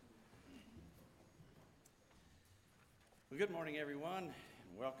Well, good morning, everyone,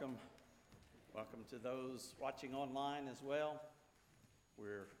 and welcome to those watching online as well.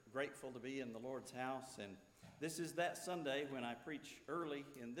 We're grateful to be in the Lord's house, and this is that Sunday when I preach early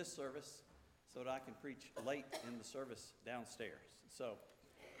in this service so that I can preach late in the service downstairs. So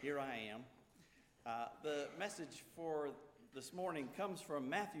here I am. The message for this morning comes from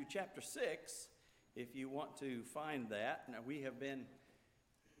Matthew chapter 6, if you want to find that. Now, we have been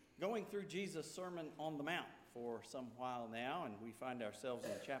going through Jesus' Sermon on the Mount for some while now, and we find ourselves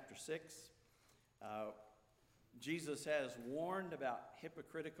in chapter 6. Jesus has warned about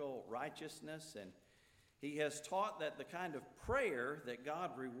hypocritical righteousness, and he has taught that the kind of prayer that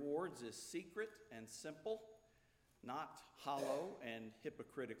God rewards is secret and simple, not hollow and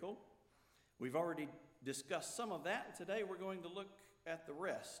hypocritical. We've already discussed some of that, and today we're going to look at the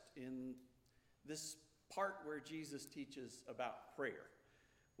rest in this part where Jesus teaches about prayer.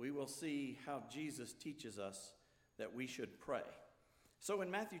 We will see how Jesus teaches us that we should pray. So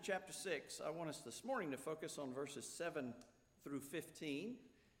in Matthew chapter 6, I want us this morning to focus on verses 7 through 15.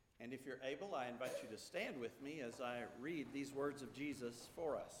 And if you're able, I invite you to stand with me as I read these words of Jesus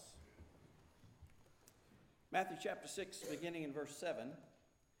for us. Matthew chapter 6, beginning in verse 7,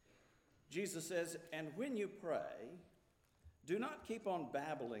 Jesus says, "And when you pray, do not keep on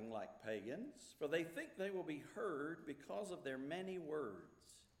babbling like pagans, for they think they will be heard because of their many words.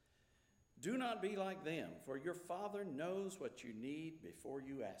 Do not be like them, for your Father knows what you need before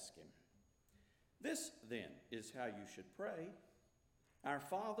you ask Him. This, then, is how you should pray. Our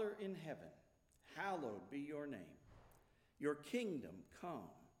Father in heaven, hallowed be your name. Your kingdom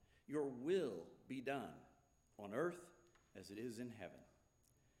come, your will be done, on earth as it is in heaven.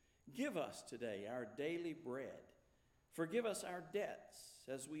 Give us today our daily bread. Forgive us our debts,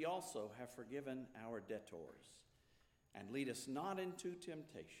 as we also have forgiven our debtors. And lead us not into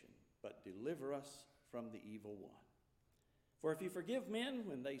temptation, but deliver us from the evil one. For if you forgive men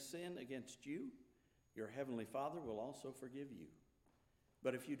when they sin against you, your heavenly Father will also forgive you.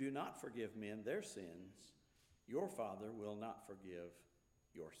 But if you do not forgive men their sins, your Father will not forgive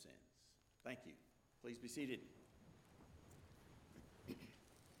your sins." Thank you. Please be seated.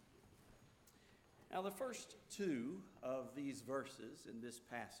 Now, the first two of these verses in this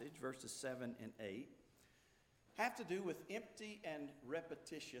passage, verses 7 and 8, have to do with empty and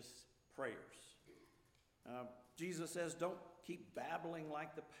repetitious prayers. Jesus says, don't keep babbling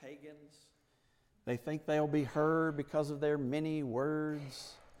like the pagans. They think they'll be heard because of their many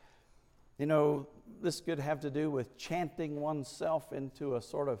words. You know, this could have to do with chanting oneself into a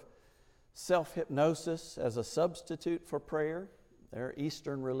sort of self-hypnosis as a substitute for prayer. There are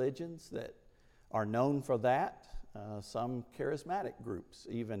Eastern religions that are known for that. Some charismatic groups,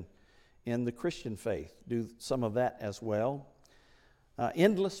 even in the Christian faith, do some of that as well.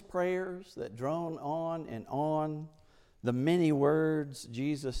 Endless prayers that drone on and on. The many words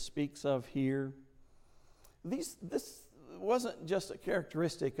Jesus speaks of here. This wasn't just a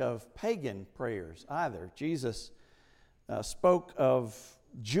characteristic of pagan prayers either. Jesus spoke of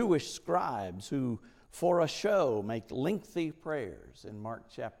Jewish scribes who, for a show, make lengthy prayers in Mark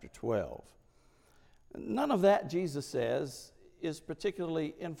chapter 12. None of that, Jesus says, is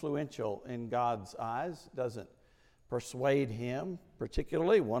particularly influential in God's eyes. Doesn't persuade Him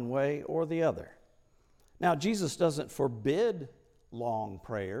particularly one way or the other. Now, Jesus doesn't forbid long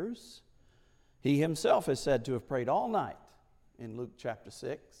prayers. He Himself is said to have prayed all night in Luke chapter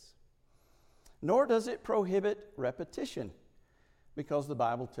 6. Nor does it prohibit repetition, because the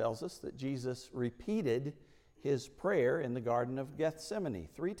Bible tells us that Jesus repeated His prayer in the Garden of Gethsemane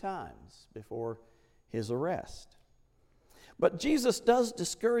 3 times before His arrest. But Jesus does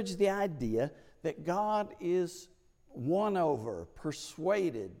discourage the idea that God is won over,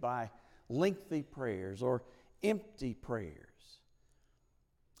 persuaded by lengthy prayers or empty prayers.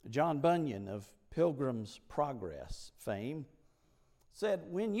 John Bunyan of Pilgrim's Progress fame said,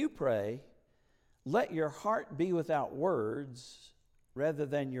 "When you pray, let your heart be without words rather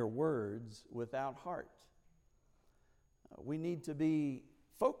than your words without heart." We need to be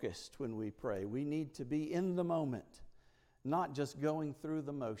focused when we pray. We need to be in the moment, not just going through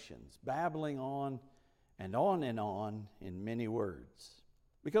the motions, babbling on and on and on in many words.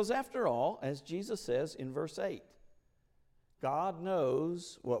 Because after all, as Jesus says in verse 8, God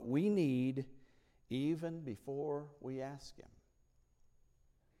knows what we need even before we ask Him.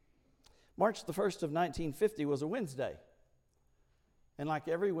 March the 1st of 1950 was a Wednesday. And like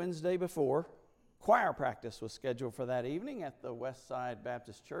every Wednesday before, choir practice was scheduled for that evening at the Westside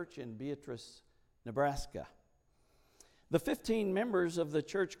Baptist Church in Beatrice, Nebraska. The 15 members of the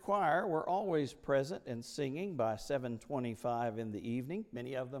church choir were always present and singing by 7:25 in the evening.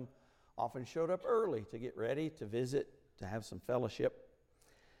 Many of them often showed up early to get ready to visit to have some fellowship.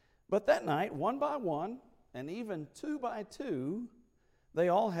 But that night, one by one, and even two by two, they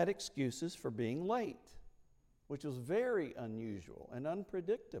all had excuses for being late, which was very unusual and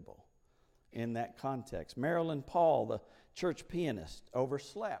unpredictable in that context. Marilyn Paul, the church pianist,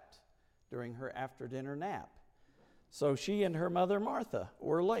 overslept during her after-dinner nap, so she and her mother Martha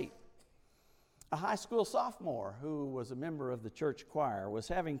were late. A high school sophomore who was a member of the church choir was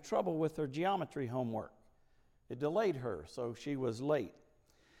having trouble with her geometry homework. It delayed her, so she was late.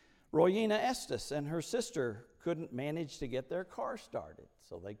 Royina Estes and her sister couldn't manage to get their car started,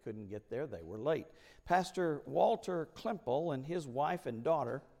 so they couldn't get there. They were late. Pastor Walter Klemple and his wife and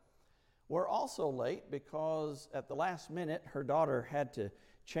daughter were also late because at the last minute her daughter had to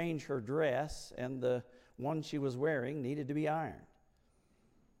change her dress and the one she was wearing needed to be ironed.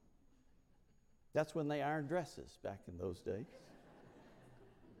 That's when they ironed dresses back in those days.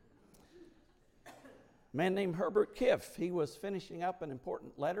 A man named Herbert Kiff, he was finishing up an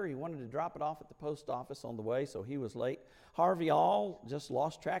important letter. He wanted to drop it off at the post office on the way, so he was late. Harvey All just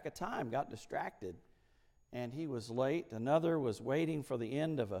lost track of time, got distracted, and he was late. Another was waiting for the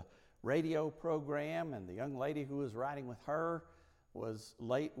end of a radio program, and the young lady who was riding with her was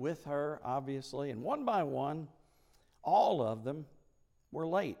late with her, obviously. And one by one, all of them were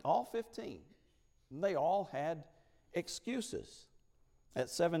late, all 15. And they all had excuses. At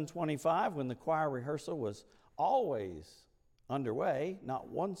 7:25, when the choir rehearsal was always underway, not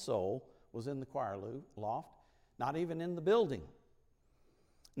one soul was in the choir loft, not even in the building.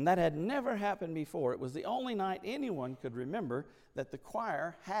 And that had never happened before. It was the only night anyone could remember that the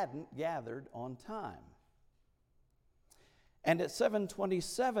choir hadn't gathered on time. And at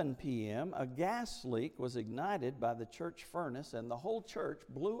 7:27 p.m., a gas leak was ignited by the church furnace, and the whole church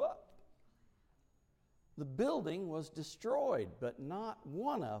blew up. The building was destroyed, but not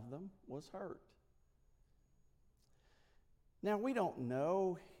one of them was hurt. Now, we don't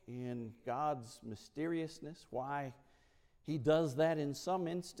know in God's mysteriousness why He does that in some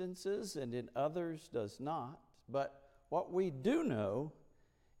instances and in others does not. But what we do know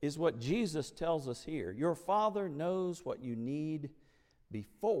is what Jesus tells us here. Your Father knows what you need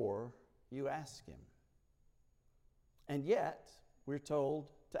before you ask Him. And yet, we're told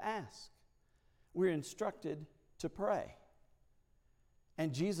to ask. We're instructed to pray.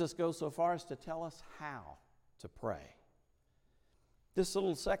 And Jesus goes so far as to tell us how to pray. This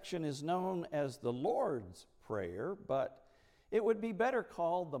little section is known as the Lord's Prayer, but it would be better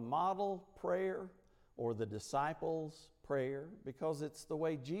called the model prayer or the disciples' prayer because it's the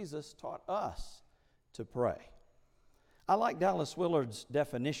way Jesus taught us to pray. I like Dallas Willard's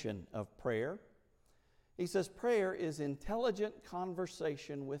definition of prayer. He says prayer is intelligent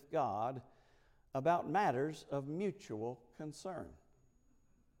conversation with God about matters of mutual concern.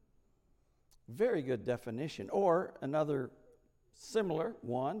 Very good definition. Or another similar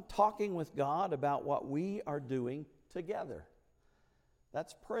one, talking with God about what we are doing together.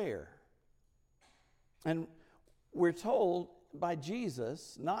 That's prayer. And we're told by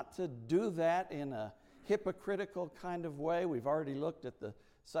Jesus not to do that in a hypocritical kind of way. We've already looked at the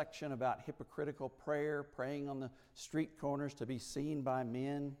section about hypocritical prayer, praying on the street corners to be seen by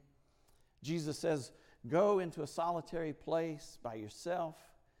men. Jesus says, go into a solitary place by yourself,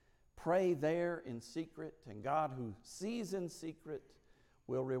 pray there in secret, and God who sees in secret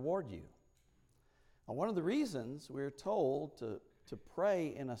will reward you. Now, one of the reasons we're told to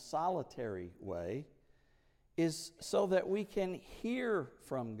pray in a solitary way is so that we can hear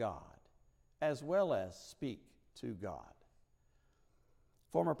from God as well as speak to God.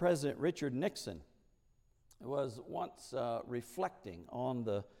 Former President Richard Nixon was once reflecting on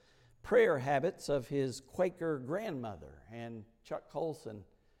the prayer habits of his Quaker grandmother, and Chuck Colson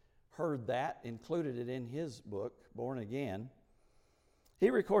heard that, included it in his book, Born Again. He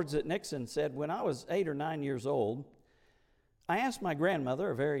records that Nixon said, when I was 8 or 9 years old, I asked my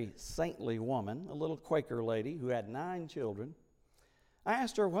grandmother, a very saintly woman, a little Quaker lady who had 9 children, I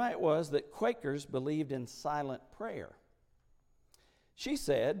asked her why it was that Quakers believed in silent prayer. She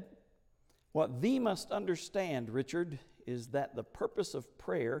said, what thee must understand, Richard, is that the purpose of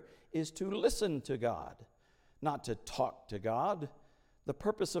prayer is to listen to God, not to talk to God. The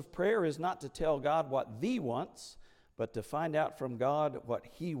purpose of prayer is not to tell God what thee wants, but to find out from God what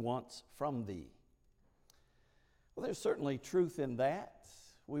He wants from thee. Well, there's certainly truth in that.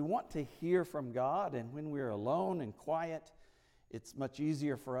 We want to hear from God, and when we're alone and quiet, it's much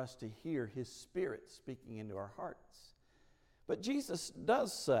easier for us to hear His Spirit speaking into our hearts. But Jesus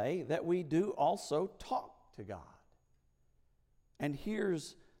does say that we do also talk to God. And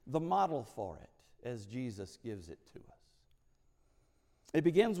here's the model for it as Jesus gives it to us. It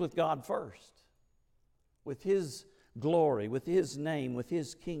begins with God first, with His glory, with His name, with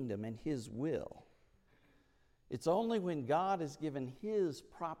His kingdom, and His will. It's only when God is given His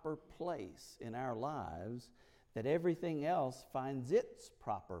proper place in our lives that everything else finds its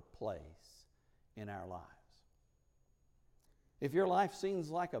proper place in our lives. If your life seems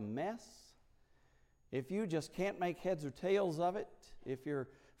like a mess, if you just can't make heads or tails of it, if you're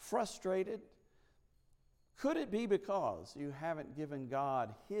frustrated, could it be because you haven't given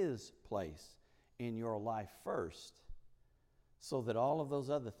God His place in your life first, so that all of those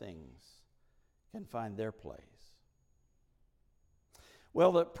other things can find their place?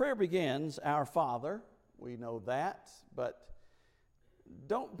 Well, the prayer begins, Our Father. We know that, but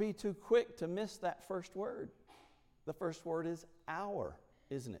don't be too quick to miss that first word. The first word is our,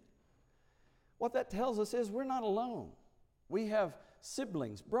 isn't it? What that tells us is we're not alone. We have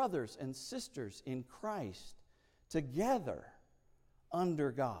siblings, brothers, and sisters in Christ together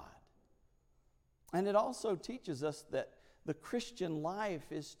under God. And it also teaches us that the Christian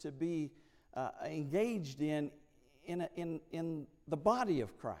life is to be engaged in the body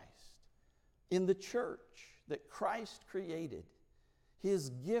of Christ, in the church that Christ created, His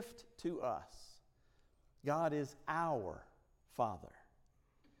gift to us. God is our Father.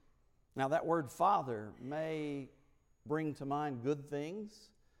 Now, that word Father may bring to mind good things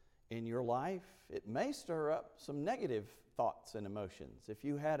in your life. It may stir up some negative thoughts and emotions. If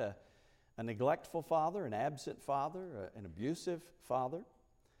you had a neglectful father, an absent father, an abusive father.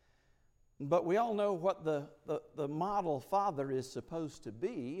 But we all know what the model father is supposed to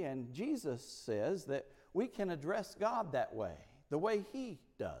be, and Jesus says that we can address God that way, the way He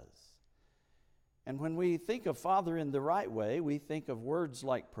does. And when we think of Father in the right way, we think of words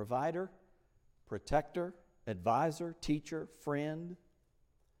like provider, protector, advisor, teacher, friend.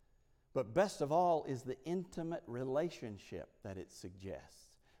 But best of all is the intimate relationship that it suggests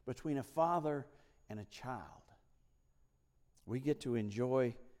between a father and a child. We get to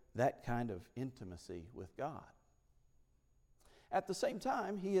enjoy that kind of intimacy with God. At the same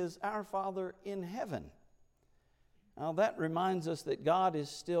time, He is our Father in heaven. Now that reminds us that God is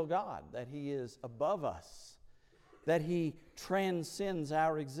still God, that He is above us, that He transcends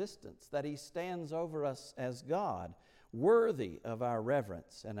our existence, that He stands over us as God, worthy of our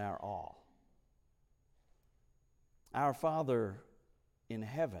reverence and our awe. Our Father in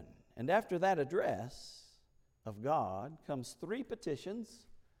heaven. And after that address of God comes 3 petitions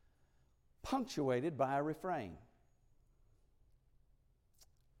punctuated by a refrain.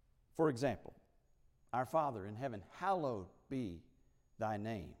 For example, Our Father in heaven, hallowed be Thy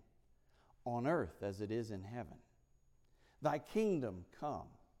name, on earth as it is in heaven. Thy kingdom come,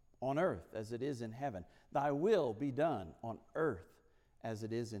 on earth as it is in heaven. Thy will be done on earth as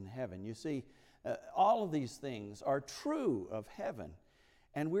it is in heaven. You see, all of these things are true of heaven,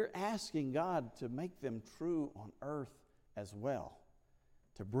 and we're asking God to make them true on earth as well,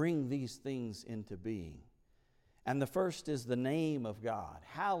 to bring these things into being. And the first is the name of God,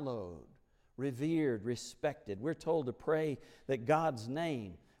 hallowed, revered, respected. We're told to pray that God's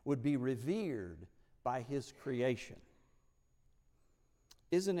name would be revered by His creation.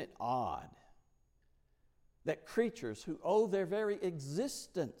 Isn't it odd that creatures who owe their very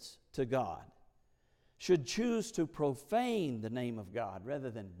existence to God should choose to profane the name of God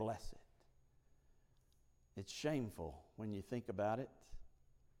rather than bless it? It's shameful when you think about it.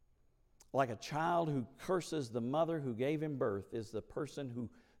 Like a child who curses the mother who gave him birth is the person who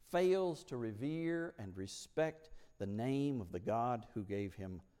fails to revere and respect the name of the God who gave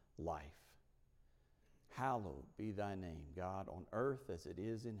him life. Hallowed be Thy name, God, on earth as it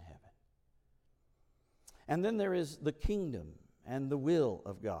is in heaven. And then there is the kingdom and the will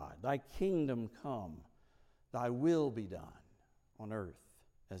of God. Thy kingdom come, Thy will be done on earth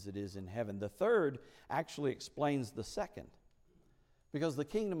as it is in heaven. The third actually explains the second, because the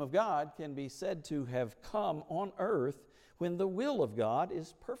kingdom of God can be said to have come on earth when the will of God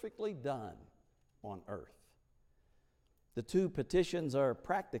is perfectly done on earth. The 2 petitions are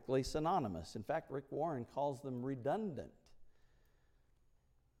practically synonymous. In fact, Rick Warren calls them redundant.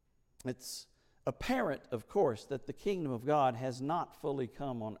 It's apparent, of course, that the kingdom of God has not fully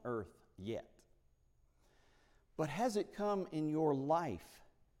come on earth yet. But has it come in your life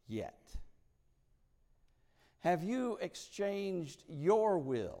yet? Have you exchanged your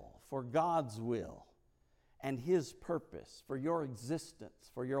will for God's will and His purpose for your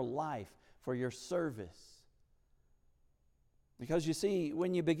existence, for your life, for your service? Because you see,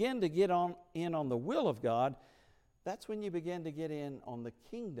 when you begin to get in on the will of God, that's when you begin to get in on the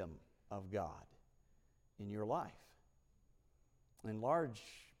kingdom of God in your life. In large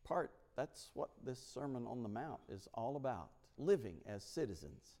part, that's what this Sermon on the Mount is all about, living as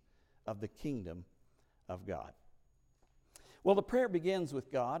citizens of the kingdom of God. Well, the prayer begins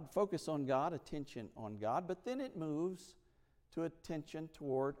with God, focus on God, attention on God, but then it moves to attention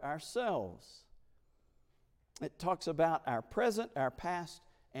toward ourselves. It talks about our present, our past,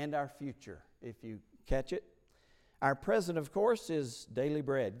 and our future, if you catch it. Our present, of course, is daily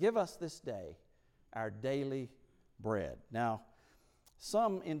bread. Give us this day our daily bread. Now,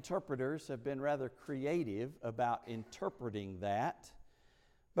 some interpreters have been rather creative about interpreting that,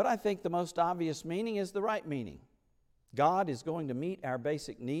 but I think the most obvious meaning is the right meaning. God is going to meet our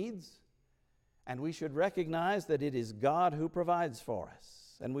basic needs, and we should recognize that it is God who provides for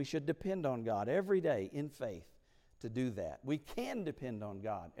us, and we should depend on God every day in faith to do that. We can depend on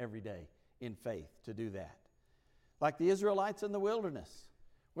God every day in faith to do that. Like the Israelites in the wilderness,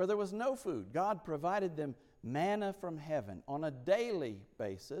 where there was no food, God provided them manna from heaven on a daily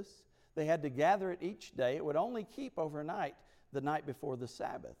basis. They had to gather it each day. It would only keep overnight the night before the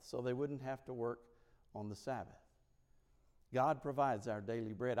Sabbath, so they wouldn't have to work on the Sabbath. God provides our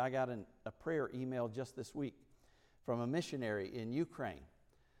daily bread. I got a prayer email just this week from a missionary in Ukraine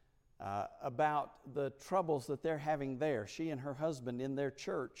about the troubles that they're having there. She and her husband in their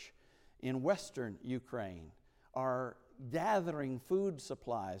church in western Ukraine are gathering food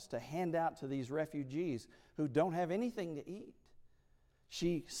supplies to hand out to these refugees who don't have anything to eat.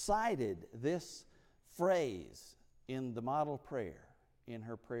 She cited this phrase in the model prayer in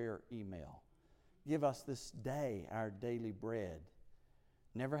her prayer email. Give us this day our daily bread.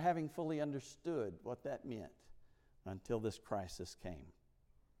 Never having fully understood what that meant until this crisis came.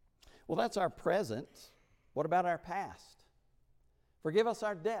 Well, that's our present. What about our past? Forgive us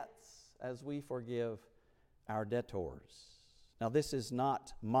our debts as we forgive our debtors. Now, this is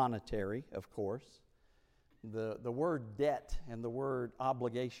not monetary, of course. The word debt and the word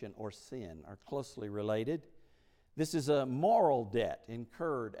obligation or sin are closely related. This is a moral debt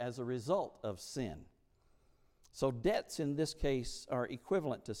incurred as a result of sin. So debts in this case are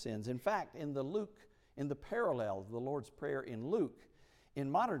equivalent to sins. In fact, in the parallel of the Lord's Prayer in Luke,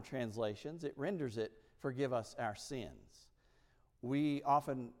 in modern translations, it renders it, forgive us our sins. We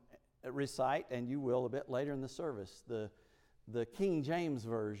often recite, and you will a bit later in the service, the King James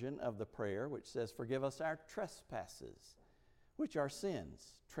Version of the prayer, which says, forgive us our trespasses, which are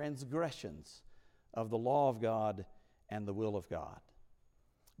sins, transgressions of the law of God and the will of God.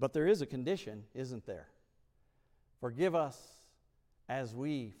 But there is a condition, isn't there? Forgive us as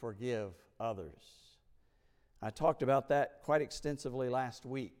we forgive others. I talked about that quite extensively last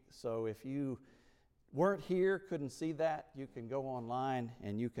week, so if you weren't here, couldn't see that, you can go online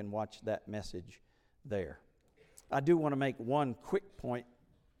and you can watch that message there. I do want to make one quick point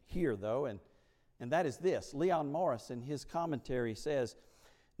here, though, and that is this. Leon Morris, in his commentary, says,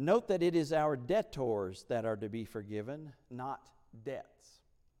 note that it is our debtors that are to be forgiven, not debts.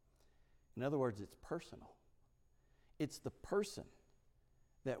 In other words, it's personal. It's the person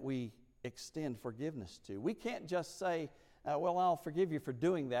that we extend forgiveness to. We can't just say, well, I'll forgive you for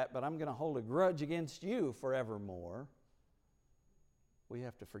doing that, but I'm going to hold a grudge against you forevermore. We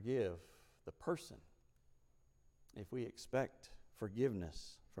have to forgive the person if we expect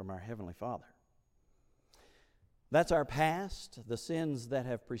forgiveness from our Heavenly Father. That's our past, the sins that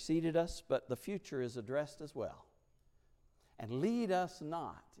have preceded us, but the future is addressed as well. And lead us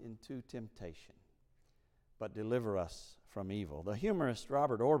not into temptation, but deliver us from evil. The humorist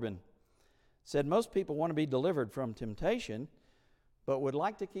Robert Orban said most people want to be delivered from temptation, but would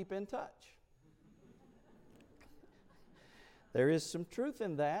like to keep in touch. There is some truth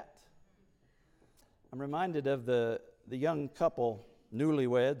in that. I'm reminded of the young couple,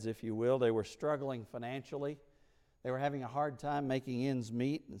 newlyweds, if you will. They were struggling financially. They were having a hard time making ends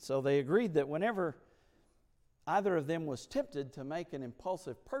meet, and so they agreed that whenever either of them was tempted to make an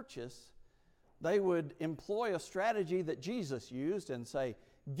impulsive purchase, they would employ a strategy that Jesus used and say,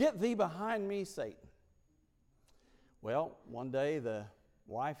 "Get thee behind me, Satan." Well, one day the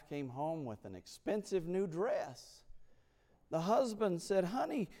wife came home with an expensive new dress. The husband said,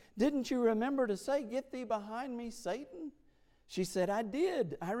 "Honey, didn't you remember to say, 'Get thee behind me, Satan'?" She said, "I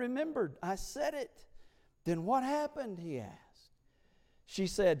did. I remembered. I said it." "Then what happened?" he asked. She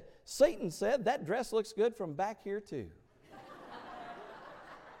said, "Satan said, 'That dress looks good from back here too.'"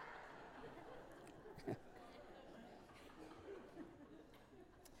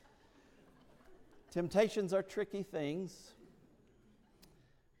 Temptations are tricky things.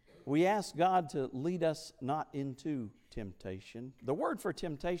 We ask God to lead us not into temptation. The word for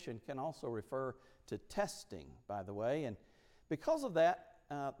temptation can also refer to testing, by the way, and because of that,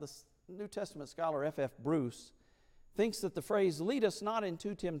 the New Testament scholar F.F. Bruce thinks that the phrase, "lead us not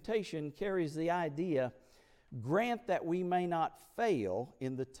into temptation," carries the idea, grant that we may not fail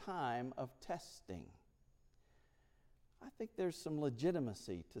in the time of testing. I think there's some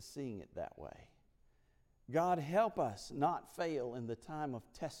legitimacy to seeing it that way. God, help us not fail in the time of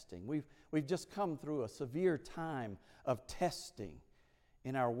testing. We've just come through a severe time of testing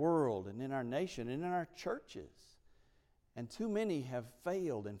in our world and in our nation and in our churches. And too many have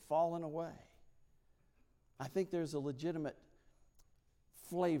failed and fallen away. I think there's a legitimate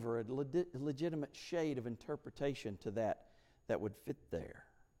flavor, a legitimate shade of interpretation to that would fit there.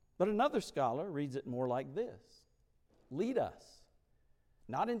 But another scholar reads it more like this: lead us,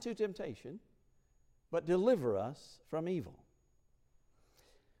 not into temptation, but deliver us from evil.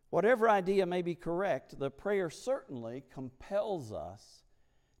 Whatever idea may be correct, the prayer certainly compels us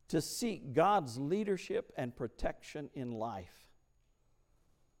to seek God's leadership and protection in life.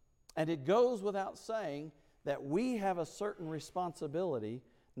 And it goes without saying that we have a certain responsibility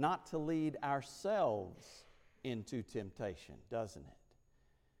not to lead ourselves into temptation, doesn't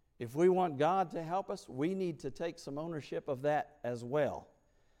it? If we want God to help us, we need to take some ownership of that as well.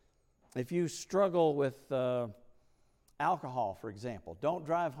 If you struggle with alcohol, for example, don't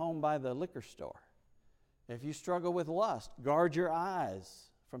drive home by the liquor store. If you struggle with lust, guard your eyes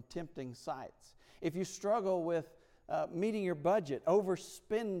from tempting sights. If you struggle with meeting your budget,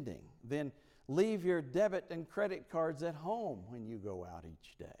 overspending, then leave your debit and credit cards at home when you go out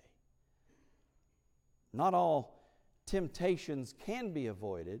each day. Not all temptations can be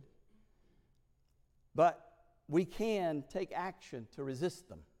avoided, but we can take action to resist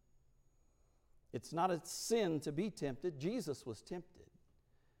them. It's not a sin to be tempted. Jesus was tempted.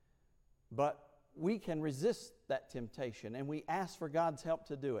 But we can resist that temptation, and we ask for God's help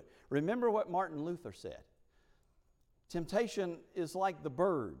to do it. Remember what Martin Luther said. Temptation is like the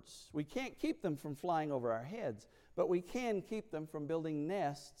birds. We can't keep them from flying over our heads, but we can keep them from building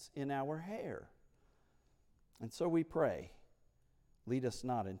nests in our hair. And so we pray, lead us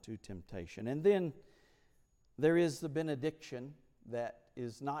not into temptation. And then there is the benediction that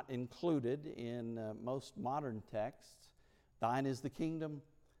is not included in most modern texts. Thine is the kingdom,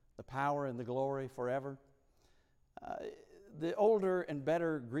 the power, and the glory forever. The older and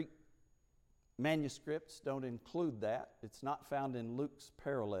better Greek manuscripts don't include that. It's not found in Luke's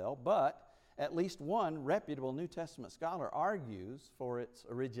parallel, but at least one reputable New Testament scholar argues for its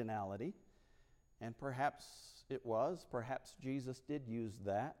originality, and perhaps Jesus did use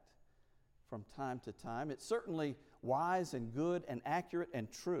that from time to time. It's certainly wise and good and accurate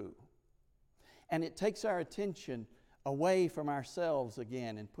and true. And it takes our attention away from ourselves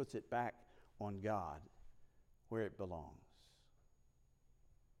again and puts it back on God where it belongs.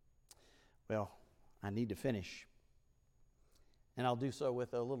 Well, I need to finish. And I'll do so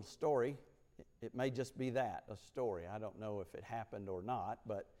with a little story. It may just be that, a story. I don't know if it happened or not,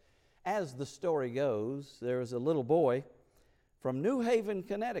 but as the story goes, there was a little boy from New Haven,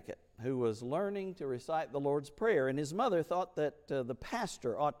 Connecticut, who was learning to recite the Lord's Prayer, and his mother thought that the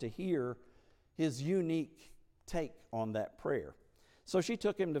pastor ought to hear his unique take on that prayer. So she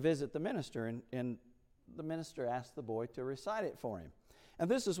took him to visit the minister, and the minister asked the boy to recite it for him. And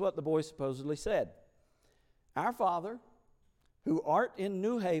this is what the boy supposedly said: Our Father, who art in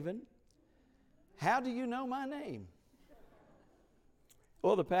New Haven, how do you know my name?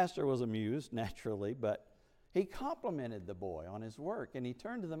 Well, the pastor was amused, naturally, but he complimented the boy on his work, and he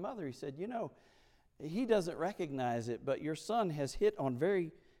turned to the mother. He said, he doesn't recognize it, but your son has hit on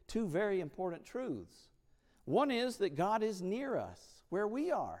two very important truths. One is that God is near us, where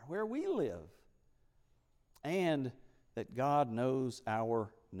we are, where we live, and that God knows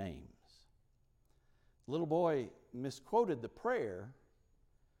our names. The little boy misquoted the prayer,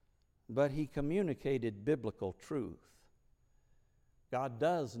 but he communicated biblical truth. God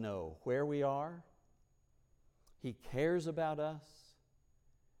does know where we are. He cares about us.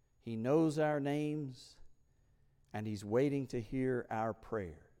 He knows our names, and He's waiting to hear our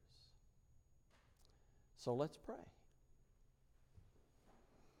prayers. So let's pray.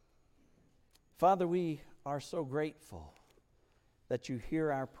 Father, we are so grateful that You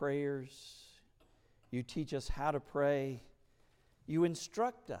hear our prayers. You teach us how to pray. You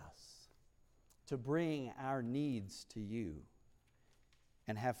instruct us to bring our needs to You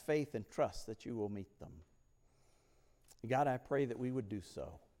and have faith and trust that You will meet them. God, I pray that we would do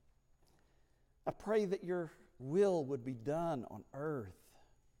so. I pray that Your will would be done on earth,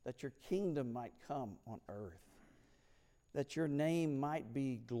 that Your kingdom might come on earth, that Your name might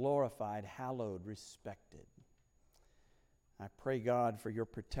be glorified, hallowed, respected. I pray, God, for Your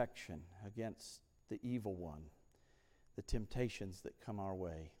protection against the evil one, the temptations that come our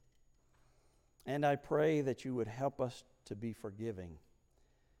way. And I pray that You would help us to be forgiving,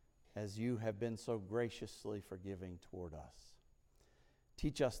 as You have been so graciously forgiving toward us.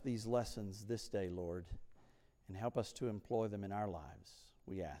 Teach us these lessons this day, Lord, and help us to employ them in our lives,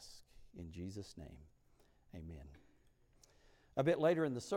 we ask. In Jesus' name, amen. A bit later in the